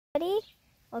Everybody,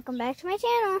 welcome back to my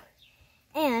channel,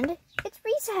 and it's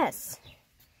recess.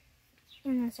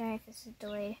 And I'm sorry if this is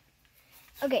delayed.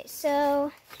 Okay,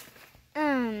 so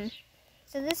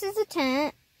this is a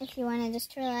tent if you want to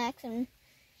just relax and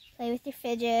play with your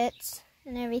fidgets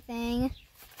and everything.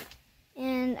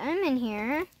 And I'm in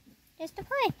here just to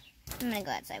play. I'm gonna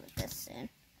go outside with this soon.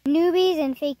 Newbies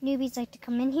and fake newbies like to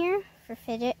come in here for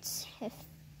fidgets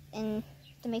and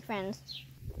to make friends.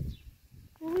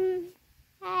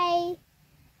 Hi,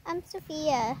 I'm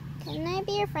Sophia. Can I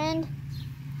be your friend?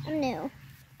 I'm new.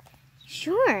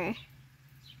 Sure.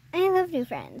 I love new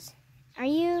friends. Are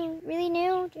you really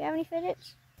new? Do you have any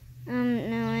fidgets?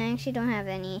 No, I actually don't have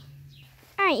any.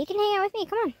 Alright, you can hang out with me.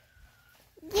 Come on.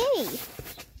 Yay!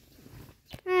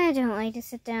 I don't like to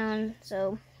sit down,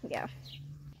 so yeah.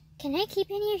 Can I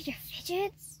keep any of your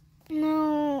fidgets?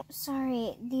 No,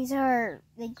 sorry. These are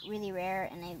like really rare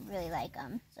and I really like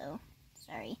them, so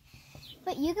sorry.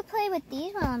 But you could play with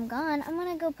these while I'm gone. I'm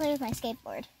gonna go play with my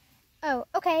skateboard. Oh,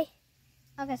 okay.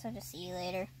 I guess I'll just see you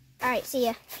later. Alright, see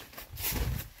ya.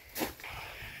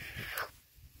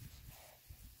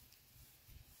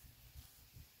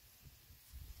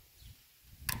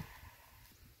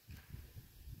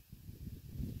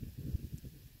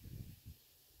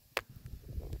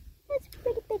 That's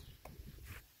pretty big.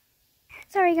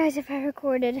 Sorry guys if I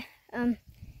recorded. I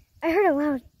heard a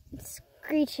loud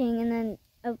screeching and then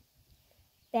a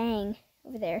bang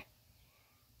over there.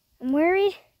 I'm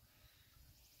worried.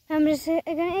 I'm just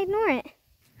gonna ignore it.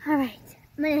 Alright,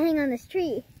 I'm gonna hang on this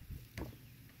tree.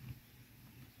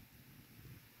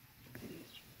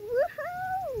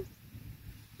 Woohoo!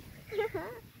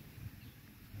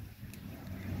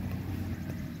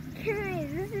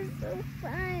 Guys, this is so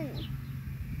fun.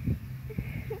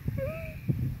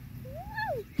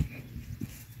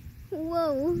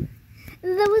 Whoa,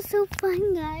 that was so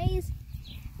fun, guys.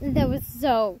 That was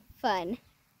so fun.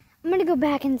 I'm gonna go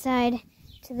back inside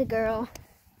to the girl.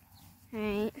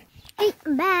 Alright. Hey,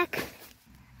 I'm back.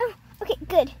 Oh, okay,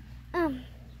 good. Can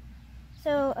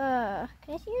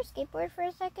I see your skateboard for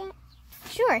a second?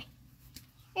 Sure.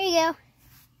 Here you go.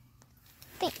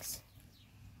 Thanks.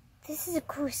 This is a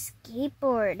cool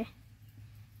skateboard.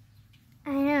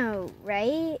 I know,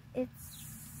 right? It's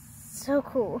so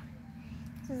cool.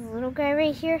 This little guy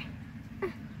right here.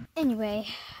 Anyway,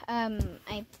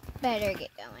 I better get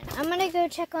going. I'm gonna go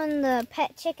check on the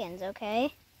pet chickens,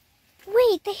 okay?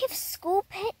 Wait, they have school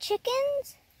pet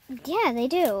chickens? Yeah, they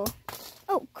do.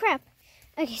 Oh, crap.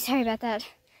 Okay, sorry about that.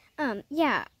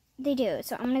 Yeah, they do.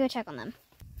 So I'm gonna go check on them.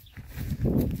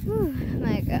 Whew,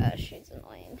 my gosh, it's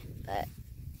annoying, but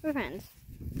we're friends.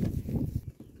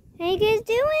 How you guys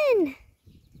doing?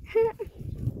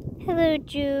 Hello,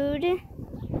 Jude.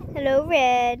 Hello,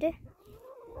 Red.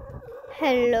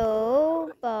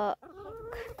 Hello, Buck.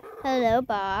 Hello,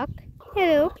 Buck.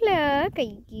 Hello, Clark. Are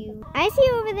you? I see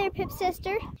you over there, Pip's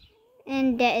sister.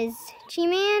 And that is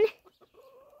Chi-Man.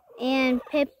 And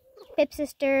Pip's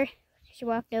sister. She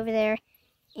walked over there.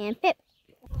 And Pip.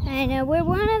 I know where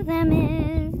one of them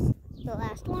is. The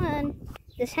last one.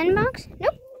 This hen box?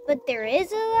 Nope. But there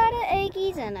is a lot of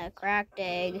eggies and a cracked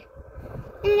egg.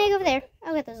 And an egg over there.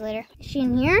 I'll get those later. Is she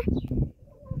in here?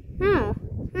 Oh.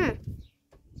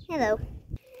 Hello.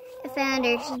 I found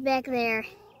her. She's back there.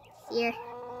 See her?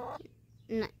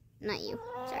 Not you.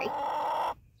 Sorry.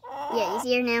 Yeah, you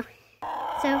see her now.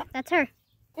 So, that's her.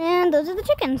 And those are the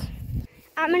chickens.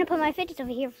 I'm going to put my fidgets over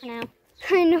here for now.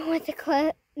 I know what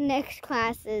the next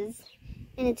class is.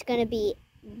 And it's going to be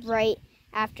right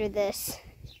after this.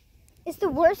 It's the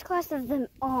worst class of them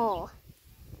all.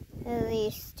 At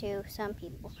least to some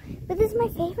people. But this is my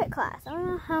favorite class. I don't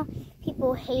know how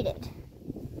people hate it.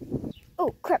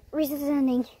 Oh, crap. Recess is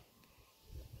ending.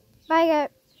 Bye,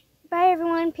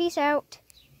 everyone. Peace out.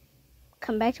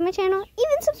 Come back to my channel.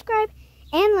 Even subscribe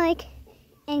and like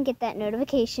and get that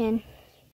notification.